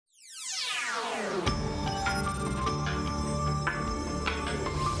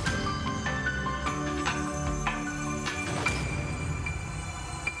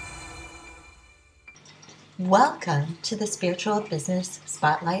Welcome to the Spiritual Business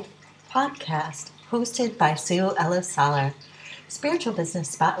Spotlight podcast, hosted by Sue Ellis Saller. Spiritual Business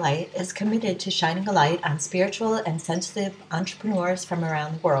Spotlight is committed to shining a light on spiritual and sensitive entrepreneurs from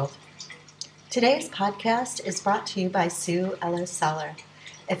around the world. Today's podcast is brought to you by Sue Ellis Saller.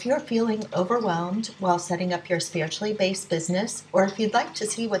 If you're feeling overwhelmed while setting up your spiritually based business, or if you'd like to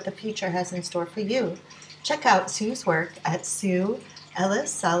see what the future has in store for you, check out Sue's work at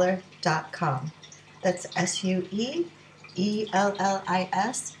SueEllisSaller.com. That's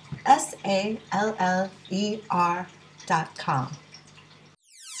SueEllisSaller.com.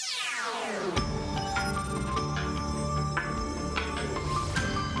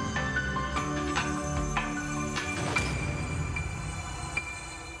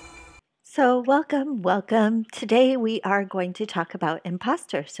 So welcome. Today we are going to talk about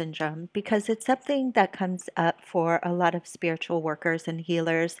imposter syndrome because it's something that comes up for a lot of spiritual workers and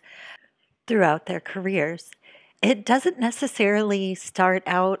healers throughout their careers. It doesn't necessarily start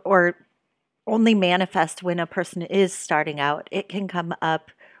out or only manifest when a person is starting out. It can come up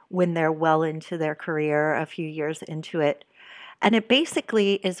when they're well into their career, a few years into it. And it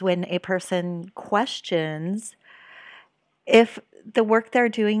basically is when a person questions if the work they're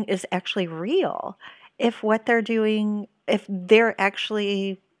doing is actually real, if what they're doing, if they're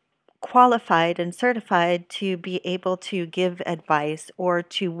actually qualified and certified to be able to give advice or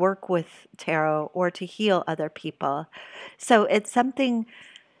to work with tarot or to heal other people. So it's something,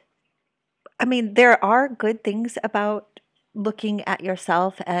 there are good things about looking at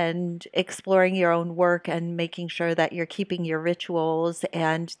yourself and exploring your own work and making sure that you're keeping your rituals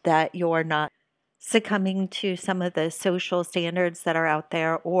and that you're not succumbing to some of the social standards that are out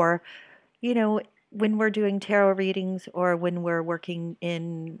there, or, when we're doing tarot readings or when we're working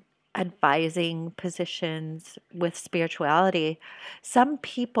in advising positions with spirituality, some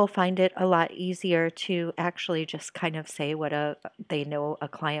people find it a lot easier to actually just kind of say what they know a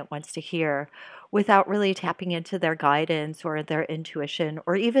client wants to hear without really tapping into their guidance or their intuition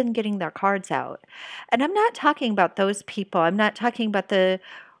or even getting their cards out. And I'm not talking about those people. I'm not talking about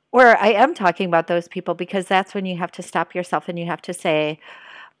or I am talking about those people, because that's when you have to stop yourself and you have to say,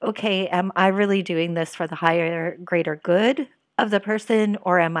 okay, am I really doing this for the higher, greater good of the person,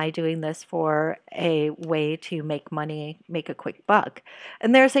 or am I doing this for a way to make money, make a quick buck?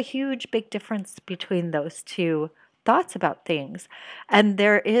 And there's a huge, big difference between those two thoughts about things. And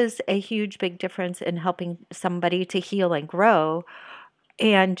there is a huge, big difference in helping somebody to heal and grow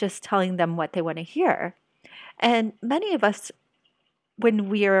and just telling them what they want to hear. And many of us, when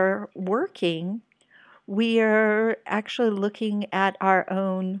we're working, we are actually looking at our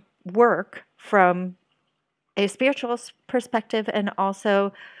own work from a spiritual perspective, and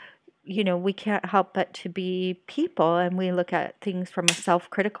also, we can't help but to be people, and we look at things from a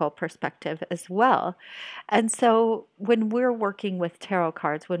self-critical perspective as well. And so when we're working with tarot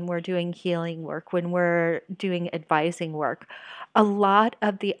cards, when we're doing healing work, when we're doing advising work, a lot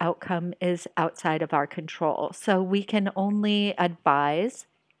of the outcome is outside of our control. So we can only advise.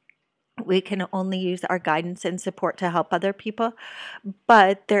 We can only use our guidance and support to help other people,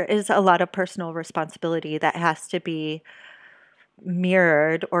 but there is a lot of personal responsibility that has to be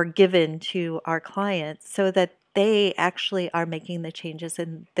mirrored or given to our clients so that they actually are making the changes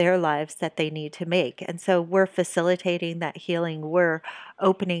in their lives that they need to make. And so we're facilitating that healing. We're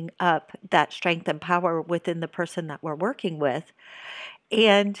opening up that strength and power within the person that we're working with.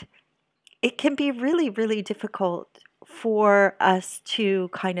 And it can be really, really difficult for us to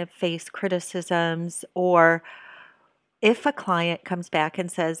kind of face criticisms, or if a client comes back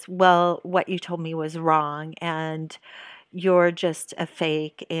and says, well, what you told me was wrong and you're just a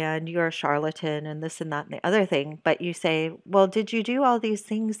fake and you're a charlatan and this and that and the other thing, but you say, well, did you do all these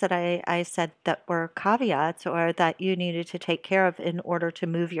things that I said that were caveats or that you needed to take care of in order to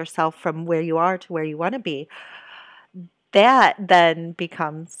move yourself from where you are to where you want to be? That then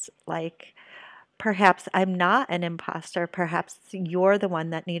becomes like, perhaps I'm not an imposter. Perhaps you're the one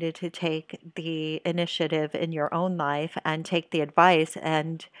that needed to take the initiative in your own life and take the advice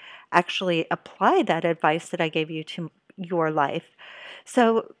and actually apply that advice that I gave you to your life.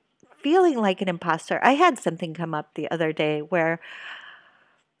 So feeling like an imposter, I had something come up the other day where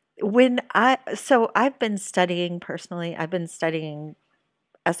I've been studying personally, I've been studying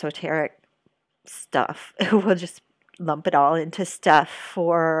esoteric stuff. We'll just lump it all into stuff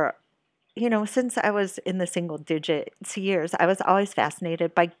for since I was in the single digits years. I was always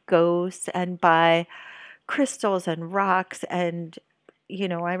fascinated by ghosts and by crystals and rocks. And,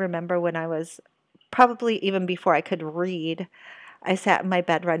 I remember when I was probably even before I could read, I sat in my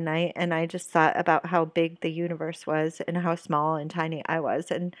bed one night and I just thought about how big the universe was and how small and tiny I was.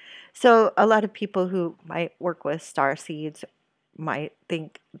 And so a lot of people who might work with star seeds might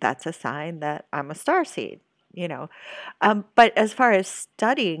think that's a sign that I'm a star seed, you know. But as far as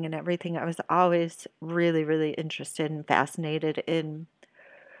studying and everything, I was always really, really interested and fascinated in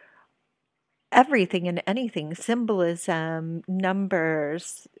everything and anything, symbolism,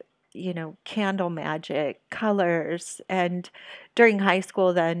 numbers, candle magic, colors. And during high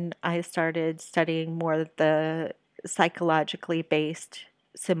school, then I started studying more of the psychologically based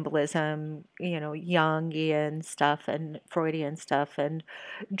symbolism, Jungian stuff and Freudian stuff and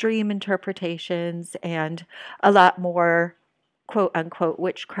dream interpretations and a lot more quote unquote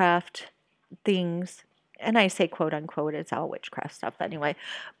witchcraft things. And I say quote unquote, it's all witchcraft stuff anyway.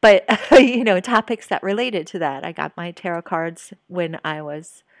 But, topics that related to that. I got my tarot cards when I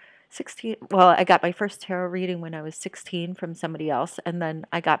was 16. Well, I got my first tarot reading when I was 16 from somebody else. And then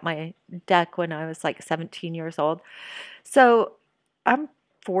I got my deck when I was like 17 years old. So I'm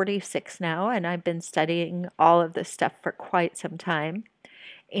 46 now, and I've been studying all of this stuff for quite some time.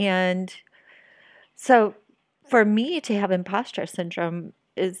 And so for me to have imposter syndrome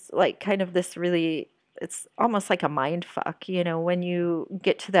is like kind of this really, it's almost like a mind fuck, when you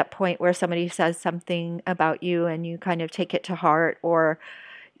get to that point where somebody says something about you and you kind of take it to heart, or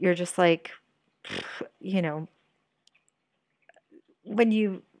you're just like, you know, when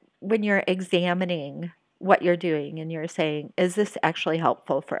you're examining what you're doing and you're saying, is this actually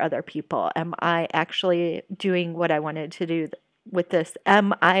helpful for other people? Am I actually doing what I wanted to do with this?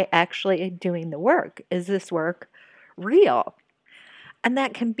 Am I actually doing the work? Is this work real? And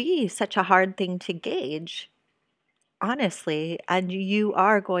that can be such a hard thing to gauge, honestly. And you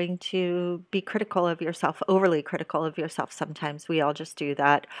are going to be critical of yourself, overly critical of yourself sometimes. We all just do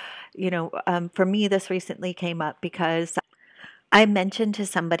that. For me, this recently came up because I mentioned to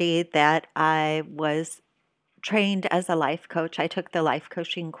somebody that I was trained as a life coach. I took the life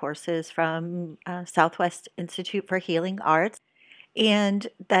coaching courses from Southwest Institute for Healing Arts. And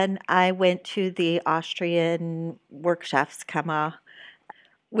then I went to the Austrian Wirtschaftskammer,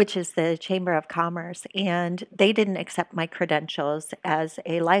 which is the Chamber of Commerce, and they didn't accept my credentials as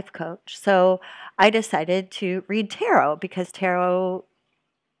a life coach. So I decided to read tarot because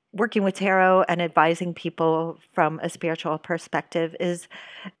working with tarot and advising people from a spiritual perspective is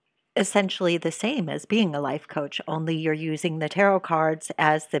essentially the same as being a life coach, only you're using the tarot cards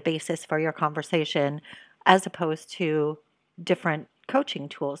as the basis for your conversation as opposed to different coaching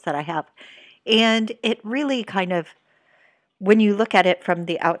tools that I have. And it really kind of, when you look at it from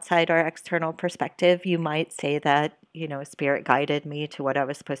the outside or external perspective, you might say that, spirit guided me to what I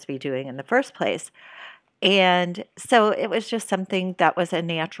was supposed to be doing in the first place. And so it was just something that was a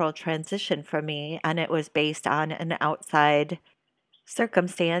natural transition for me. And it was based on an outside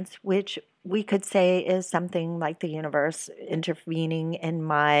circumstance, which we could say is something like the universe intervening in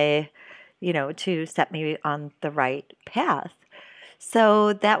my, to set me on the right path.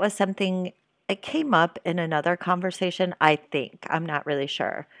 So that was something, it came up in another conversation, I think. I'm not really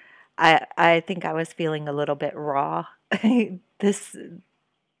sure. I think I was feeling a little bit raw this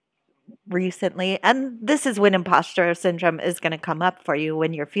recently. And this is when imposter syndrome is going to come up for you,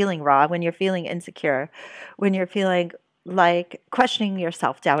 when you're feeling raw, when you're feeling insecure, when you're feeling like questioning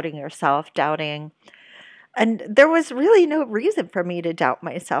yourself, doubting. And there was really no reason for me to doubt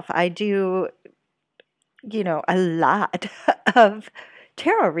myself. I do, a lot of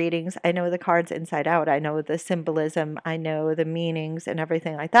tarot readings. I know the cards inside out. I know the symbolism. I know the meanings and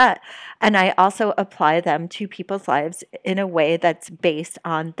everything like that. And I also apply them to people's lives in a way that's based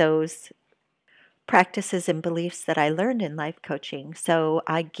on those practices and beliefs that I learned in life coaching. So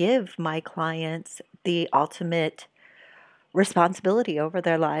I give my clients the ultimate responsibility over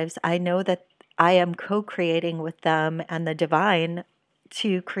their lives. I know that I am co-creating with them and the divine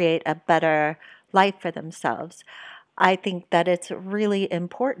to create a better life for themselves. I think that it's really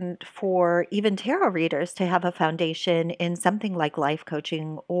important for even tarot readers to have a foundation in something like life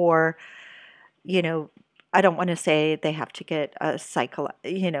coaching, or, you know, I don't want to say they have to get a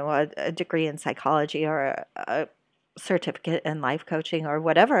degree in psychology or a certificate in life coaching or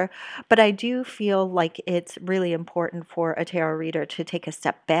whatever, but I do feel like it's really important for a tarot reader to take a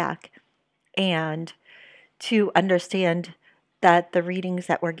step back and to understand that the readings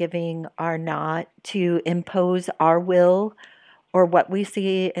that we're giving are not to impose our will or what we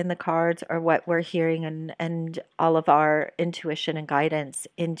see in the cards or what we're hearing and all of our intuition and guidance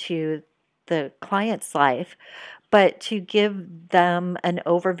into the client's life, but to give them an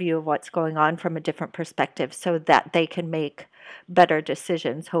overview of what's going on from a different perspective so that they can make better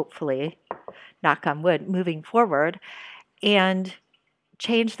decisions, hopefully, knock on wood, moving forward. and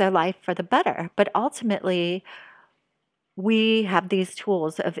change their life for the better. But ultimately, we have these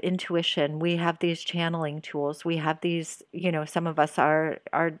tools of intuition. We have these channeling tools. We have these, some of us are,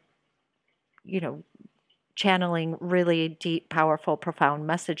 you know, channeling really deep, powerful, profound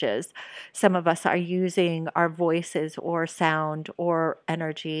messages. Some of us are using our voices or sound or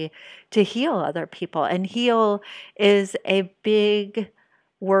energy to heal other people. And heal is a big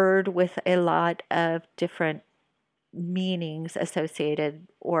word with a lot of different meanings associated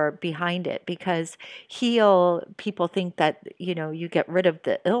or behind it, because heal, people think that, you get rid of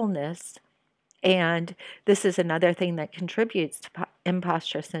the illness. And this is another thing that contributes to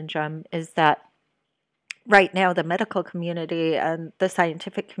imposter syndrome, is that right now the medical community and the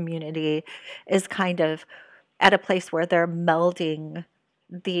scientific community is kind of at a place where they're melding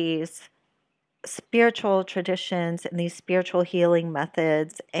these spiritual traditions and these spiritual healing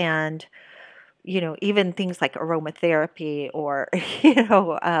methods, and even things like aromatherapy, or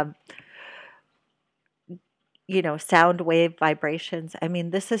sound wave vibrations. I mean,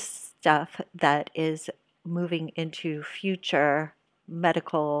 this is stuff that is moving into future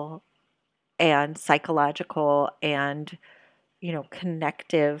medical and psychological and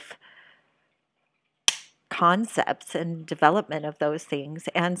connective concepts and development of those things.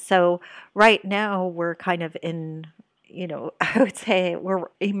 And so right now we're kind of in, I would say we're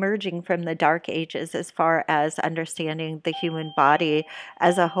emerging from the dark ages as far as understanding the human body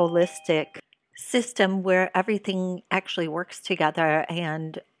as a holistic system where everything actually works together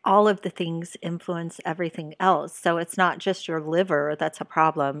and all of the things influence everything else. So it's not just your liver that's a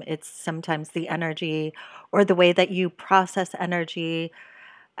problem, it's sometimes the energy or the way that you process energy,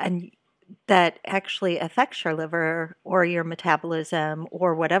 and that actually affects your liver or your metabolism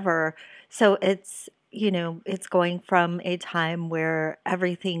or whatever. So it's going from a time where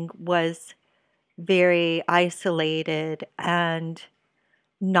everything was very isolated and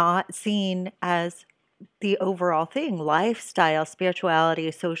not seen as the overall thing: lifestyle, spirituality,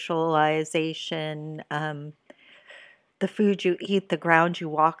 socialization, the food you eat, the ground you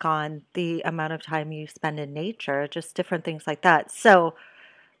walk on, the amount of time you spend in nature, just different things like that. So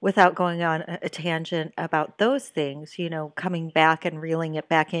without going on a tangent about those things, coming back and reeling it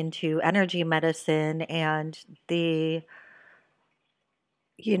back into energy medicine and the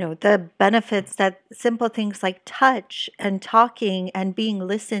benefits that simple things like touch and talking and being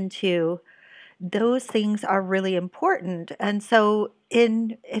listened to, those things are really important. And so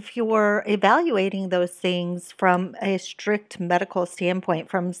if you're evaluating those things from a strict medical standpoint,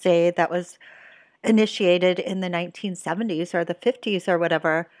 from say that was initiated in the 1970s or the 50s or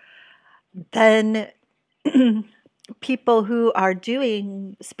whatever, then people who are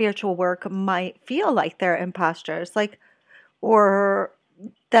doing spiritual work might feel like they're imposters, like, or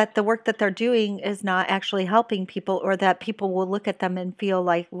that the work that they're doing is not actually helping people, or that people will look at them and feel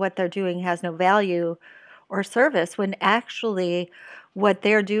like what they're doing has no value or service, when actually what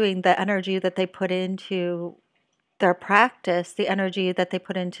they're doing, the energy that they put into their practice, the energy that they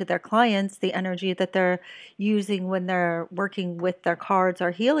put into their clients, the energy that they're using when they're working with their cards or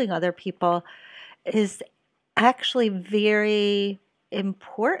healing other people, is actually very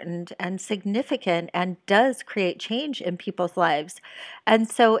important and significant and does create change in people's lives. And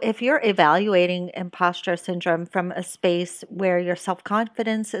so if you're evaluating imposter syndrome from a space where your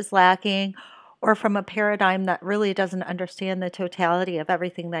self-confidence is lacking, or from a paradigm that really doesn't understand the totality of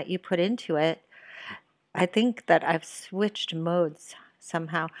everything that you put into it, I think that I've switched modes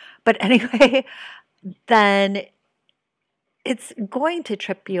somehow. But anyway, then it's going to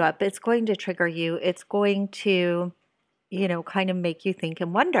trip you up. It's going to trigger you. It's going to, kind of make you think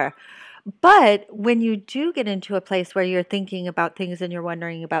and wonder. But when you do get into a place where you're thinking about things and you're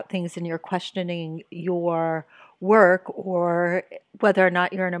wondering about things and you're questioning your work or whether or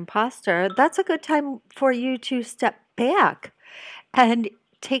not you're an imposter, that's a good time for you to step back and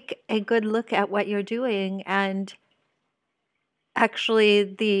take a good look at what you're doing, and actually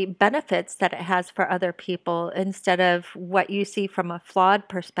the benefits that it has for other people, instead of what you see from a flawed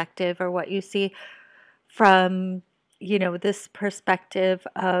perspective, or what you see from, this perspective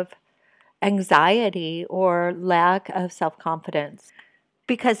of anxiety or lack of self-confidence.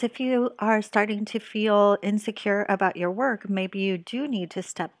 Because if you are starting to feel insecure about your work, maybe you do need to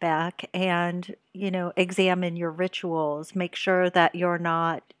step back and, examine your rituals, make sure that you're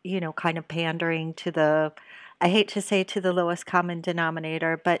not, kind of pandering to I hate to say to the lowest common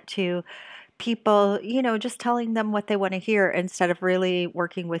denominator, but to people, just telling them what they want to hear instead of really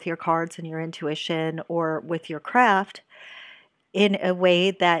working with your cards and your intuition or with your craft in a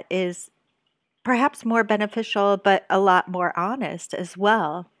way that is perhaps more beneficial, but a lot more honest as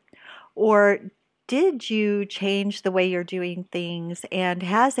well. Or did you change the way you're doing things, and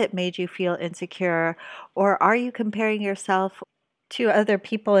has it made you feel insecure, or are you comparing yourself to other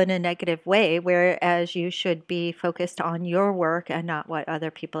people in a negative way, whereas you should be focused on your work and not what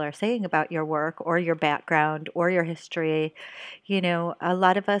other people are saying about your work or your background or your history? A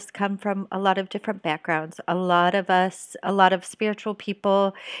lot of us come from a lot of different backgrounds. A lot of spiritual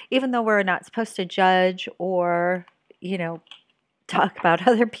people, even though we're not supposed to judge or, you know, talk about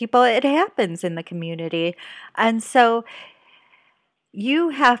other people, it happens in the community. And so you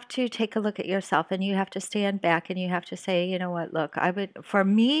have to take a look at yourself and you have to stand back and you have to say, you know what, look, for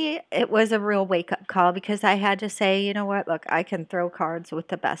me, it was a real wake up call because I had to say, you know what, look, I can throw cards with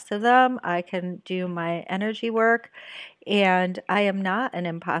the best of them. I can do my energy work, and I am not an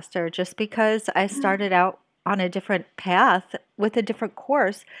imposter just because I started out on a different path with a different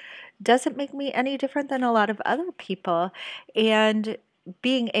course doesn't make me any different than a lot of other people. And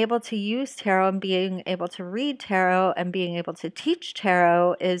being able to use tarot and being able to read tarot and being able to teach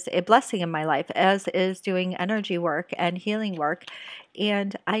tarot is a blessing in my life, as is doing energy work and healing work.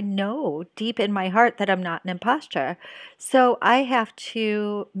 And I know deep in my heart that I'm not an imposter. So I have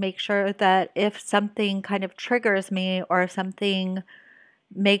to make sure that if something kind of triggers me or if something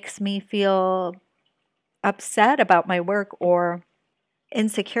makes me feel upset about my work or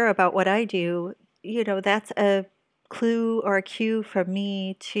insecure about what I do, that's a clue or a cue for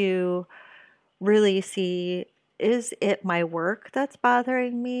me to really see, is it my work that's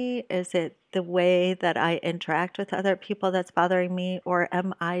bothering me? Is it the way that I interact with other people that's bothering me? Or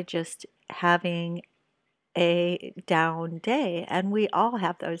am I just having a down day? And we all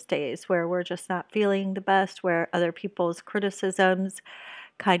have those days where we're just not feeling the best, where other people's criticisms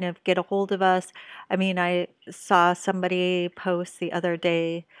kind of get a hold of us. I mean, I saw somebody post the other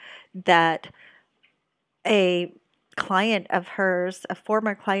day that a client of hers, a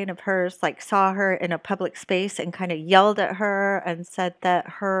former client of hers, like saw her in a public space and kind of yelled at her and said that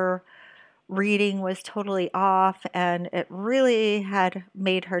her reading was totally off, and it really had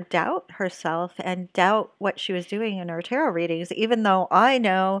made her doubt herself and doubt what she was doing in her tarot readings, even though I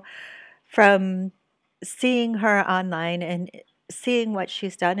know from seeing her online and seeing what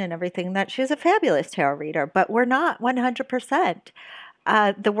she's done and everything that she's a fabulous tarot reader, but we're not 100%.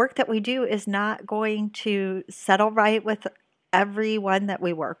 The work that we do is not going to settle right with everyone that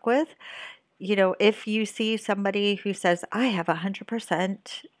we work with. If you see somebody who says, I have 100%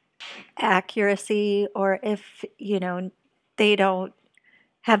 accuracy, or if, they don't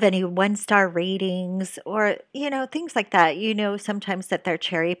have any one-star ratings or, things like that, sometimes that they're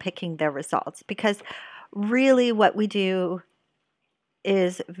cherry picking their results, because really what we do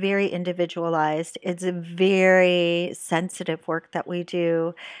is very individualized. It's a very sensitive work that we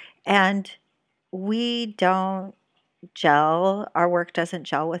do, and we don't gel. Our work doesn't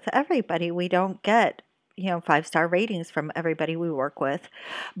gel with everybody. We don't get, 5-star ratings from everybody we work with.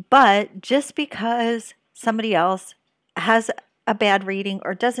 But just because somebody else has a bad reading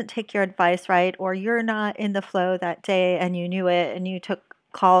or doesn't take your advice right, or you're not in the flow that day and you knew it and you took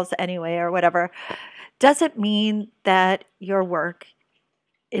calls anyway or whatever, doesn't mean that your work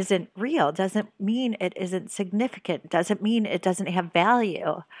isn't real, doesn't mean it isn't significant, doesn't mean it doesn't have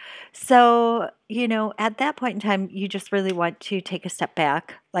value. So, at that point in time, you just really want to take a step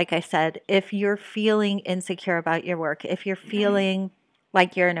back. Like I said, if you're feeling insecure about your work, if you're feeling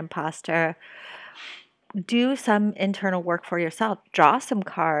like you're an imposter, do some internal work for yourself. Draw some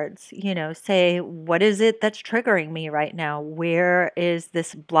cards, say, what is it that's triggering me right now? Where is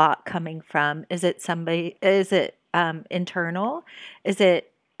this block coming from? Is it internal? Is it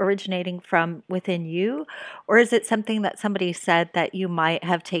originating from within you? Or is it something that somebody said that you might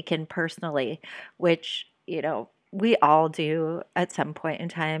have taken personally, which, we all do at some point in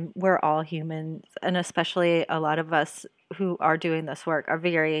time. We're all humans, and especially a lot of us who are doing this work are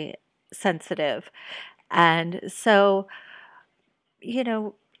very sensitive. And so, you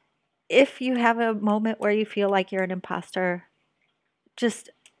know, if you have a moment where you feel like you're an imposter, just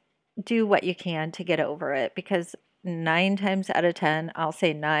do what you can to get over it, because 9 times out of 10, I'll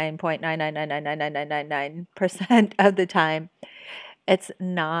say 9.999999999% of the time, it's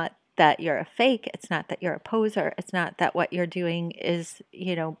not that you're a fake. It's not that you're a poser. It's not that what you're doing is,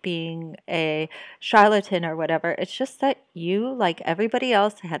 being a charlatan or whatever. It's just that you, like everybody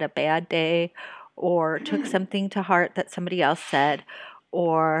else, had a bad day or took something to heart that somebody else said,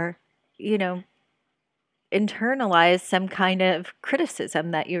 or, you know, internalize some kind of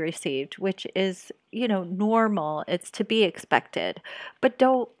criticism that you received, which is, normal. It's to be expected. But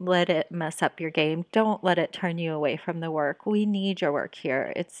don't let it mess up your game. Don't let it turn you away from the work. We need your work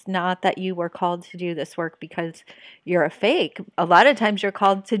here. It's not that you were called to do this work because you're a fake. A lot of times you're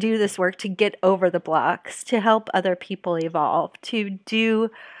called to do this work to get over the blocks, to help other people evolve, to do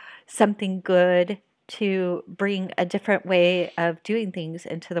something good, to bring a different way of doing things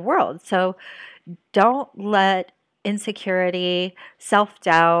into the world. So don't let insecurity, self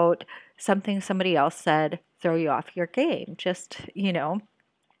doubt, something somebody else said throw you off your game. Just,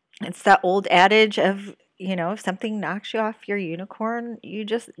 it's that old adage of, if something knocks you off your unicorn, you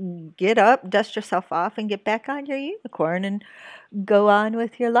just get up, dust yourself off, and get back on your unicorn and go on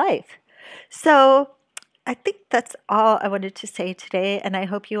with your life. So I think that's all I wanted to say today, and I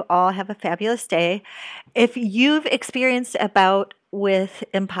hope you all have a fabulous day. If you've experienced a bout with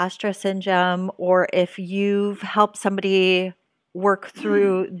imposter syndrome, or if you've helped somebody work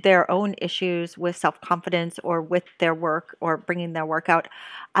through their own issues with self-confidence or with their work or bringing their work out,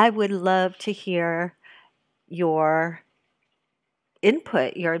 I would love to hear your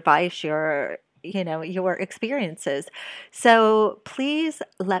input, your advice, your experiences. So please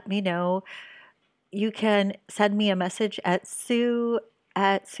let me know. You can send me a message at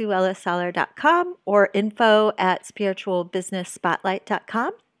sue@sueellissaller.com or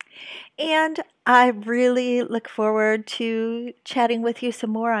info@spiritualbusinessspotlight.com. And I really look forward to chatting with you some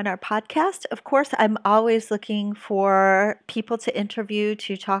more on our podcast. Of course, I'm always looking for people to interview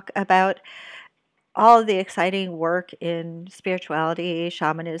to talk about all the exciting work in spirituality,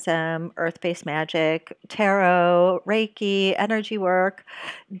 shamanism, earth-based magic, tarot, Reiki, energy work,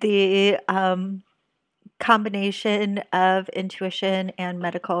 the combination of intuition and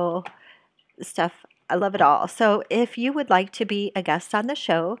medical stuff. I love it all. So if you would like to be a guest on the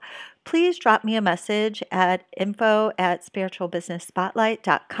show, please drop me a message at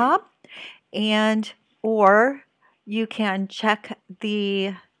info@spiritualbusinessspotlight.com, and or you can check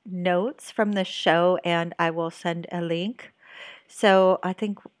the notes from the show and I will send a link. So I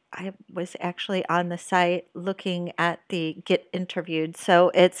think I was actually on the site looking at the Get Interviewed.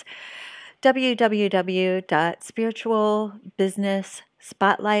 So it's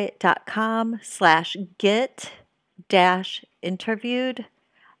www.spiritualbusinessspotlight.com/get-interviewed.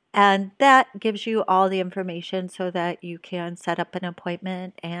 And that gives you all the information so that you can set up an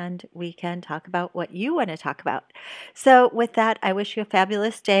appointment and we can talk about what you want to talk about. So with that, I wish you a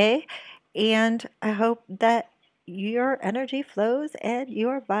fabulous day, and I hope that your energy flows and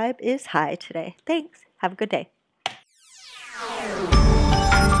your vibe is high today. Thanks. Have a good day.